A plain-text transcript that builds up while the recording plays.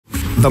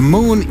The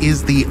moon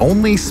is the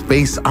only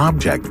space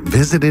object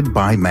visited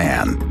by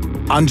man.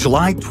 On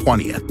July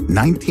 20th,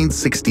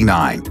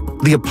 1969,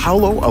 the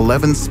Apollo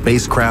 11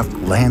 spacecraft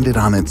landed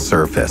on its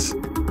surface.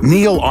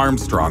 Neil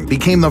Armstrong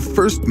became the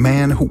first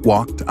man who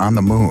walked on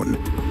the moon.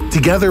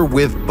 Together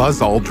with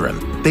Buzz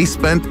Aldrin, they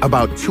spent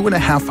about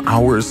 2.5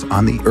 hours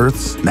on the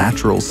Earth's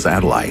natural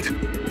satellite.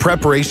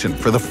 Preparation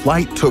for the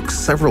flight took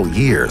several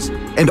years,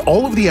 and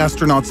all of the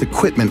astronauts'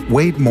 equipment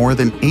weighed more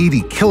than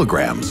 80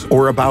 kilograms,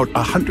 or about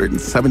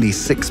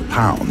 176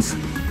 pounds.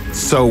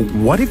 So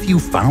what if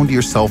you found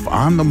yourself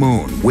on the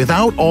moon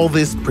without all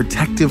this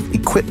protective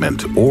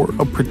equipment or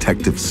a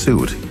protective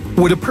suit?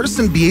 Would a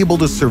person be able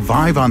to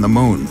survive on the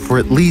moon for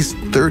at least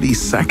 30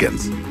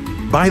 seconds?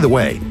 By the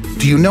way,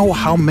 do you know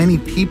how many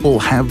people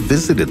have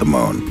visited the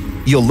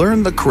moon? You'll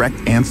learn the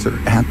correct answer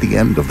at the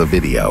end of the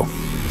video.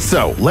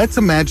 So let's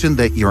imagine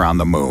that you're on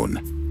the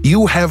moon.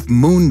 You have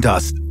moon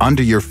dust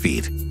under your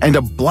feet and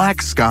a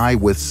black sky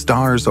with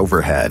stars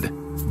overhead.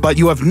 But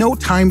you have no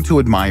time to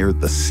admire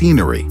the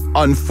scenery.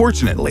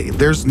 Unfortunately,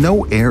 there's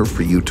no air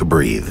for you to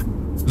breathe.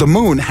 The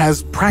moon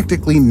has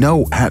practically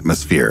no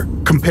atmosphere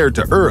compared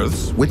to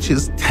Earth's, which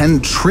is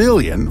 10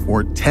 trillion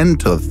or 10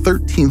 to the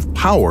 13th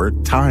power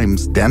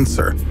times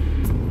denser.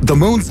 The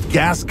moon's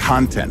gas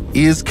content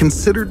is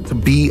considered to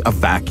be a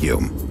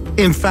vacuum.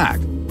 In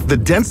fact, the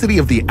density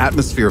of the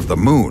atmosphere of the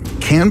moon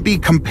can be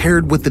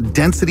compared with the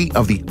density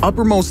of the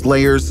uppermost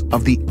layers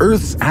of the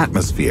Earth's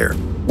atmosphere,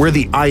 where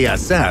the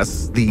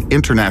ISS, the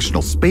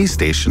International Space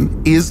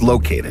Station, is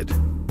located.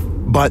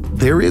 But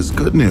there is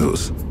good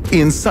news.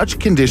 In such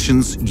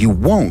conditions, you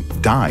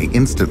won't die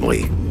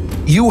instantly.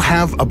 You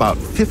have about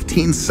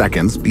 15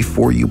 seconds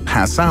before you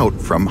pass out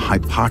from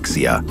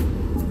hypoxia.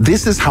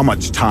 This is how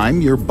much time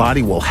your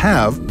body will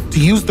have to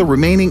use the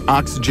remaining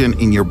oxygen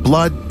in your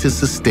blood to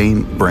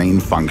sustain brain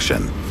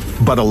function.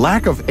 But a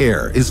lack of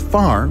air is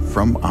far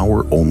from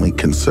our only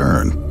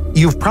concern.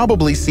 You've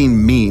probably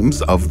seen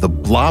memes of the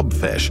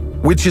blobfish,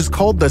 which is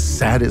called the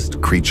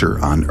saddest creature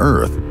on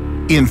Earth.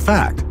 In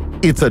fact,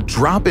 it's a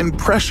drop in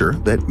pressure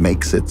that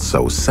makes it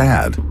so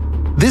sad.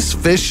 This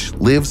fish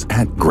lives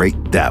at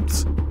great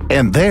depths,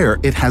 and there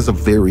it has a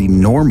very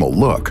normal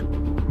look.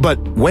 But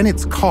when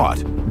it's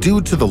caught,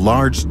 due to the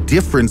large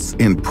difference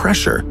in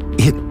pressure,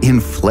 it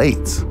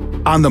inflates.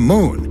 On the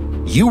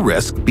moon, you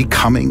risk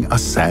becoming a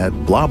sad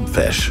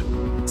blobfish.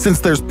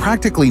 Since there's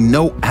practically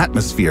no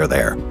atmosphere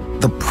there,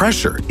 the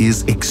pressure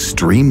is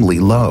extremely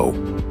low.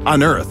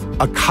 On Earth,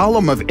 a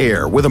column of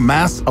air with a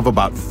mass of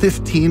about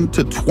 15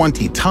 to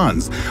 20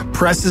 tons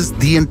presses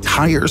the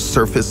entire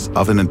surface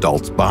of an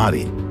adult's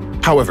body.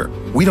 However,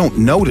 we don't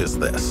notice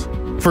this.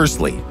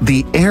 Firstly,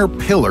 the air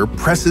pillar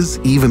presses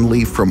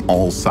evenly from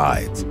all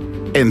sides.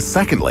 And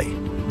secondly,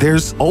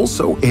 there's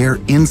also air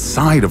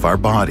inside of our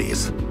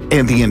bodies,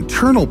 and the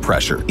internal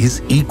pressure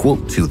is equal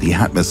to the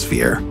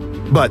atmosphere.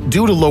 But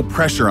due to low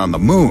pressure on the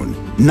moon,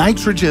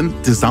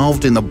 nitrogen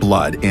dissolved in the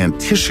blood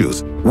and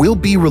tissues will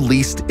be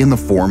released in the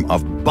form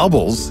of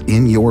bubbles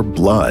in your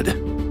blood.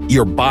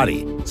 Your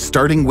body,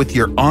 starting with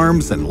your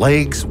arms and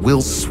legs,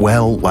 will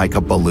swell like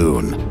a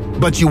balloon.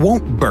 But you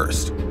won't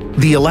burst.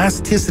 The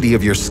elasticity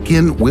of your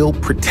skin will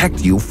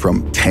protect you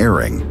from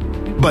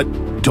tearing. But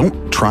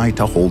don't try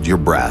to hold your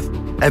breath.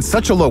 At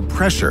such a low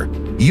pressure,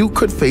 you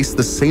could face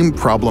the same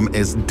problem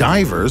as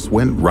divers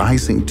when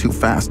rising too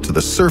fast to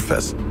the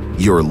surface.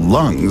 Your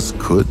lungs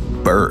could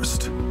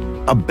burst.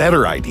 A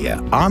better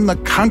idea, on the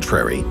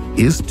contrary,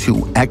 is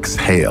to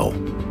exhale.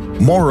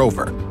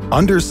 Moreover,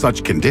 under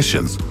such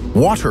conditions,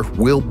 water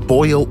will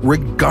boil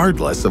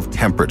regardless of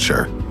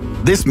temperature.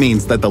 This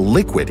means that the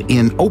liquid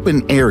in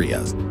open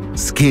areas,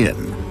 skin,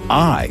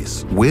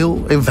 eyes,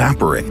 will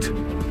evaporate.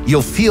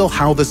 You'll feel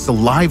how the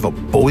saliva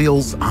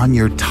boils on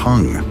your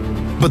tongue.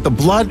 But the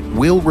blood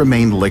will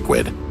remain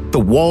liquid. The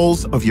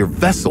walls of your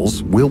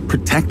vessels will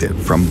protect it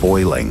from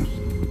boiling.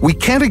 We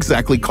can't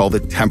exactly call the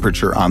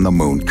temperature on the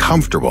moon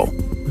comfortable.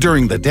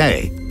 During the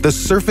day, the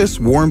surface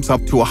warms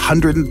up to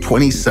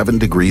 127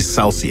 degrees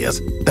Celsius.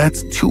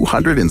 That's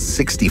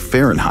 260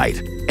 Fahrenheit.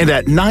 And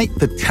at night,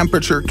 the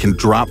temperature can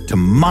drop to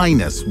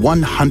minus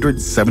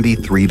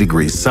 173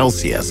 degrees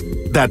Celsius.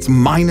 That's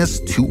minus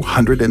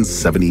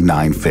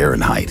 279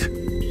 Fahrenheit.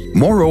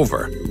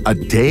 Moreover, a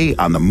day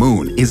on the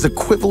moon is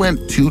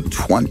equivalent to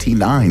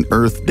 29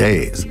 Earth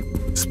days,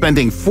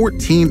 spending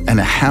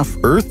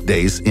 14.5 Earth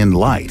days in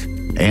light,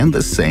 and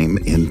the same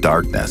in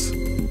darkness.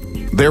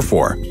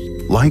 Therefore,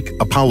 like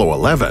Apollo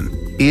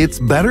 11, it's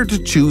better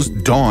to choose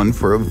dawn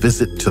for a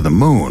visit to the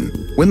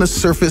moon when the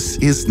surface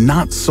is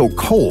not so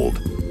cold,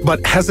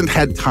 but hasn't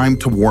had time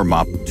to warm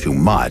up too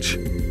much.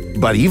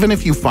 But even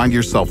if you find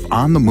yourself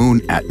on the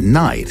moon at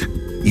night,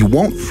 you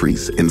won't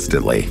freeze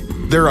instantly.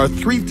 There are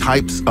 3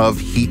 types of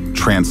heat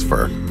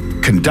transfer: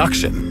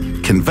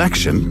 conduction,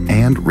 convection,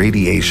 and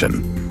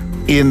radiation.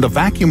 In the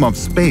vacuum of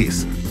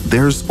space,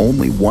 there's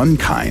only one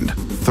kind: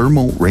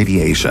 thermal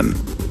radiation.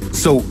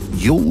 So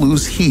you'll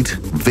lose heat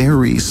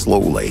very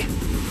slowly.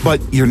 But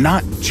you're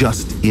not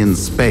just in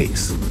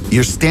space.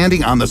 You're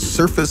standing on the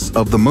surface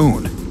of the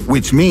moon,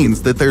 which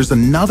means that there's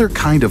another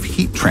kind of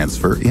heat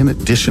transfer in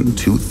addition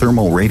to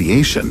thermal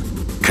radiation: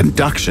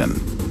 conduction.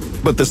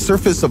 But the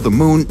surface of the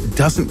moon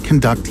doesn't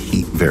conduct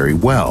heat very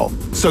well,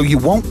 so you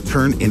won't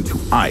turn into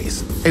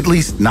ice, at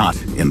least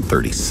not in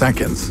 30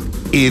 seconds.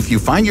 If you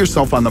find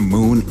yourself on the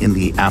moon in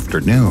the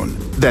afternoon,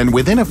 then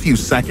within a few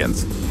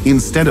seconds,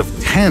 instead of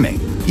tanning,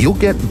 you'll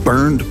get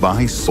burned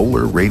by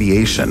solar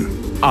radiation.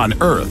 On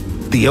Earth,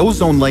 the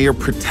ozone layer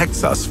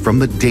protects us from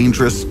the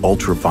dangerous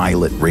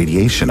ultraviolet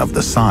radiation of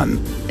the sun,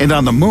 and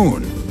on the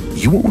moon,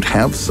 you won't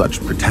have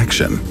such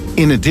protection.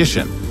 In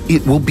addition,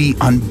 it will be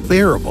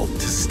unbearable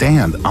to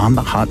stand on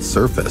the hot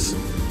surface.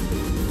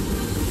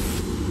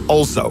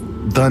 Also,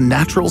 the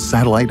natural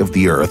satellite of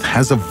the Earth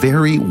has a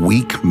very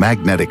weak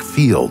magnetic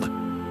field.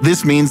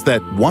 This means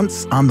that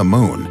once on the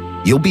moon,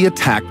 you'll be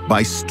attacked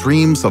by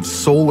streams of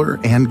solar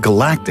and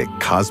galactic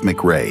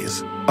cosmic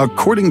rays.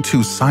 According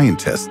to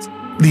scientists,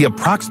 the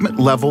approximate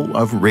level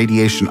of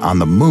radiation on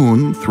the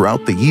moon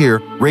throughout the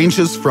year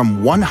ranges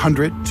from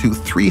 100 to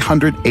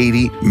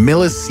 380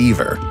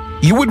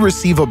 millisievert. You would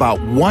receive about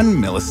 1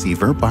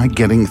 millisievert by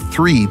getting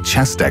 3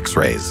 chest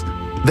X-rays.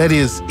 That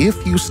is,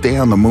 if you stay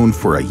on the moon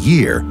for a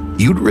year,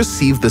 you'd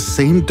receive the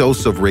same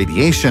dose of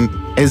radiation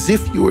as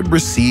if you had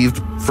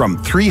received from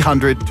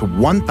 300 to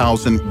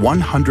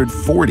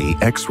 1,140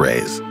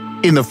 X-rays.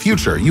 In the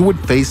future, you would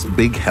face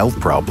big health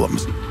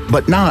problems,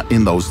 but not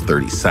in those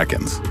 30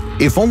 seconds.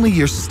 If only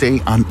your stay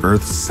on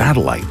Earth's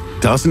satellite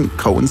doesn't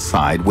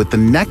coincide with the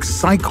next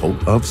cycle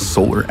of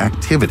solar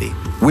activity,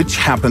 which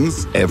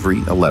happens every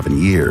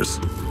 11 years.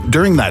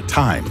 During that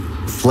time,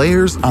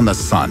 flares on the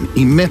sun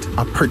emit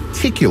a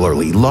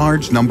particularly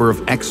large number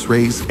of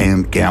X-rays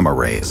and gamma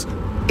rays.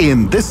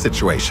 In this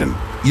situation,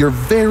 you're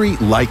very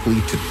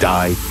likely to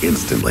die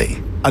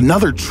instantly.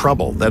 Another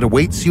trouble that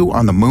awaits you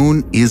on the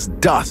moon is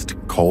dust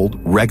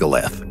called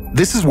regolith.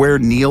 This is where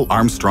Neil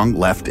Armstrong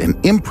left an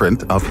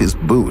imprint of his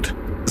boot.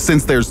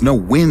 Since there's no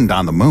wind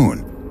on the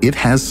moon, it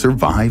has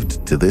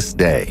survived to this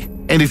day.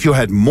 And if you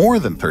had more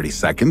than 30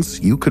 seconds,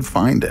 you could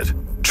find it.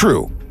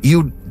 True,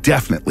 you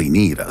definitely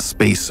need a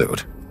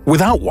spacesuit.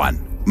 Without one,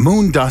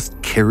 moon dust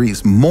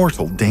carries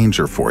mortal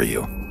danger for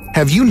you.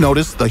 Have you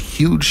noticed the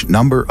huge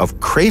number of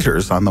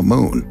craters on the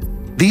moon?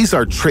 These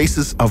are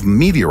traces of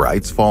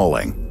meteorites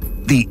falling.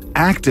 The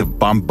active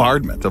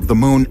bombardment of the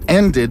moon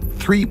ended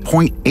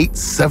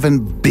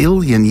 3.87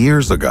 billion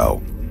years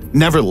ago.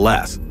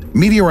 Nevertheless,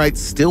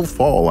 meteorites still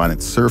fall on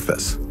its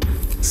surface.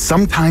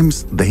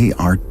 Sometimes they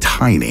are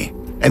tiny,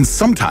 and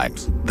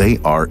sometimes they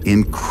are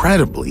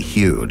incredibly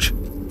huge.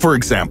 For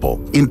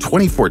example, in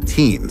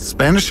 2014,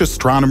 Spanish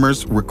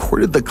astronomers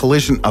recorded the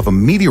collision of a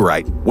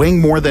meteorite weighing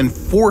more than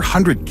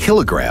 400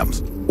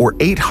 kilograms, or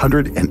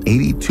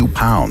 882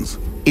 pounds.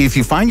 If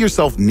you find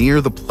yourself near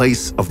the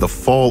place of the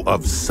fall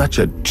of such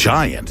a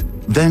giant,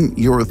 then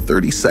your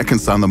 30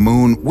 seconds on the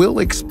moon will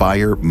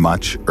expire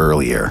much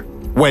earlier.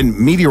 When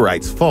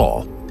meteorites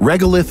fall,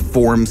 regolith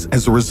forms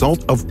as a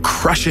result of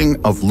crushing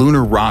of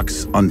lunar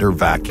rocks under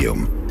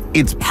vacuum.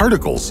 Its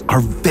particles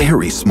are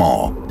very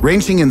small,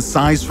 ranging in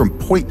size from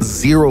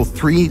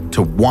 0.03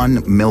 to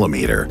 1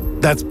 millimeter.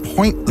 That's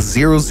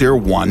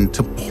 0.001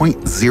 to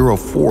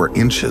 0.04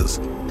 inches.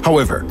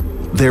 However,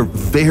 they're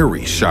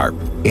very sharp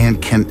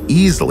and can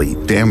easily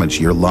damage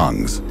your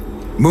lungs.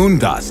 Moon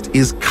dust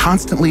is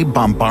constantly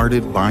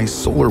bombarded by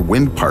solar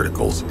wind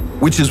particles,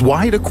 which is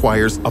why it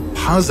acquires a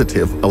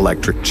positive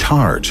electric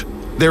charge.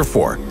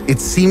 Therefore, it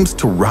seems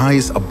to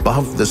rise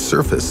above the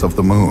surface of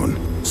the moon.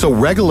 So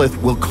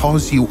regolith will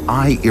cause you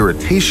eye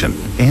irritation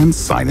and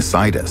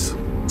sinusitis.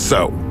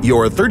 So,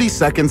 your 30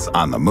 seconds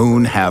on the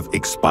moon have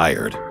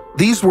expired.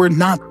 These were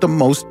not the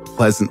most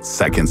pleasant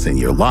seconds in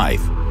your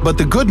life, but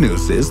the good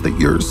news is that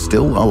you're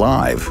still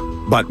alive.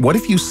 But what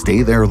if you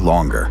stay there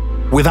longer?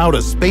 Without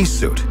a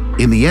spacesuit,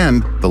 in the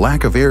end, the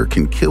lack of air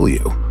can kill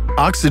you.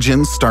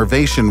 Oxygen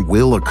starvation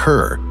will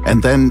occur,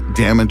 and then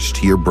damage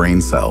to your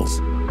brain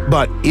cells.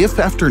 But if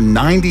after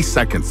 90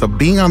 seconds of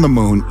being on the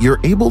moon, you're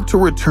able to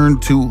return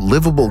to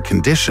livable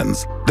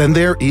conditions, then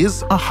there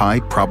is a high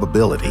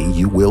probability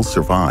you will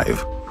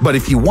survive. But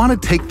if you want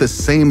to take the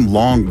same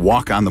long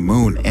walk on the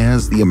moon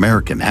as the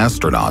American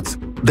astronauts,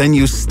 then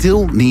you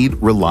still need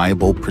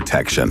reliable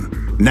protection.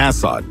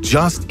 NASA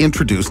just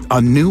introduced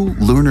a new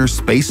lunar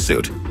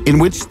spacesuit in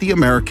which the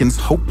Americans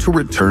hope to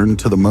return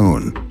to the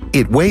moon.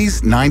 It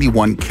weighs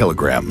 91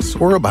 kilograms,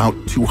 or about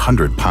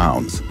 200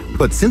 pounds.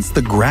 But since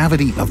the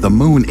gravity of the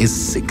moon is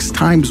 6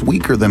 times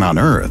weaker than on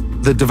Earth,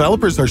 the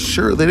developers are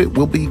sure that it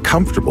will be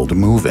comfortable to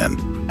move in.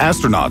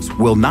 Astronauts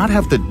will not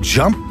have to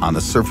jump on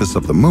the surface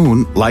of the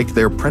moon like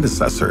their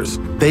predecessors.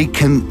 They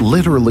can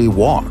literally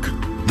walk.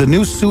 The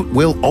new suit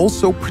will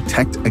also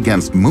protect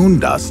against moon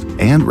dust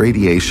and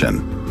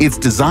radiation. It's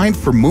designed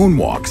for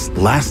moonwalks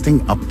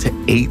lasting up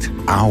to 8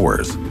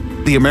 hours.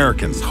 The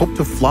Americans hope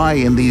to fly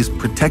in these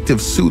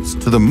protective suits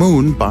to the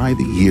moon by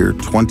the year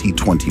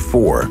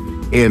 2024.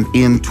 And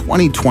in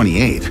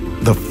 2028,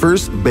 the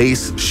first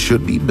base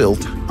should be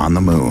built on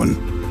the moon.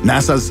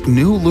 NASA's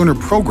new lunar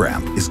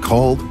program is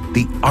called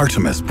the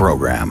Artemis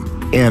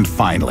program. And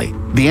finally,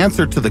 the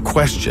answer to the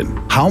question,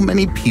 how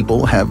many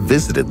people have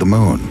visited the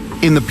moon?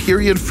 In the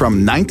period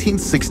from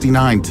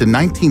 1969 to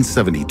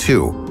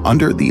 1972,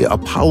 under the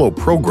Apollo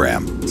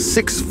program,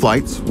 6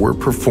 flights were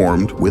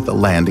performed with a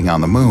landing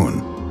on the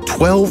moon.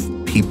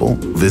 12 people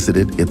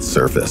visited its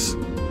surface.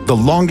 The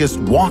longest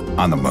walk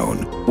on the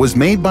moon was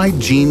made by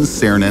Gene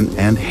Cernan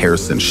and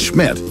Harrison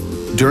Schmitt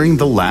during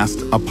the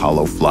last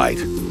Apollo flight.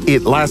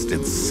 It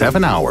lasted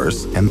 7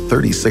 hours and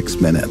 36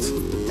 minutes,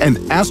 and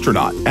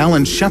astronaut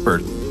Alan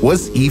Shepard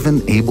was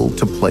even able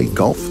to play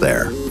golf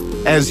there.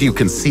 As you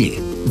can see,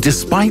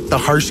 despite the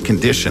harsh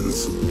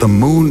conditions, the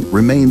moon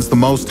remains the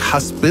most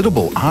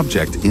hospitable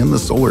object in the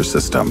solar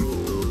system.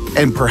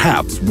 And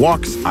perhaps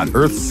walks on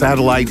Earth's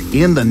satellite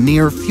in the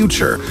near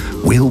future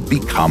will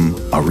become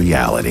a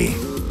reality.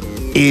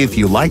 If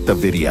you liked the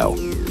video,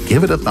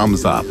 give it a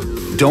thumbs up.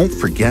 Don't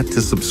forget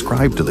to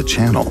subscribe to the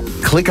channel.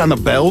 Click on the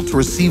bell to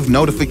receive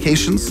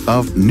notifications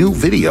of new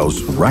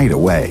videos right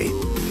away.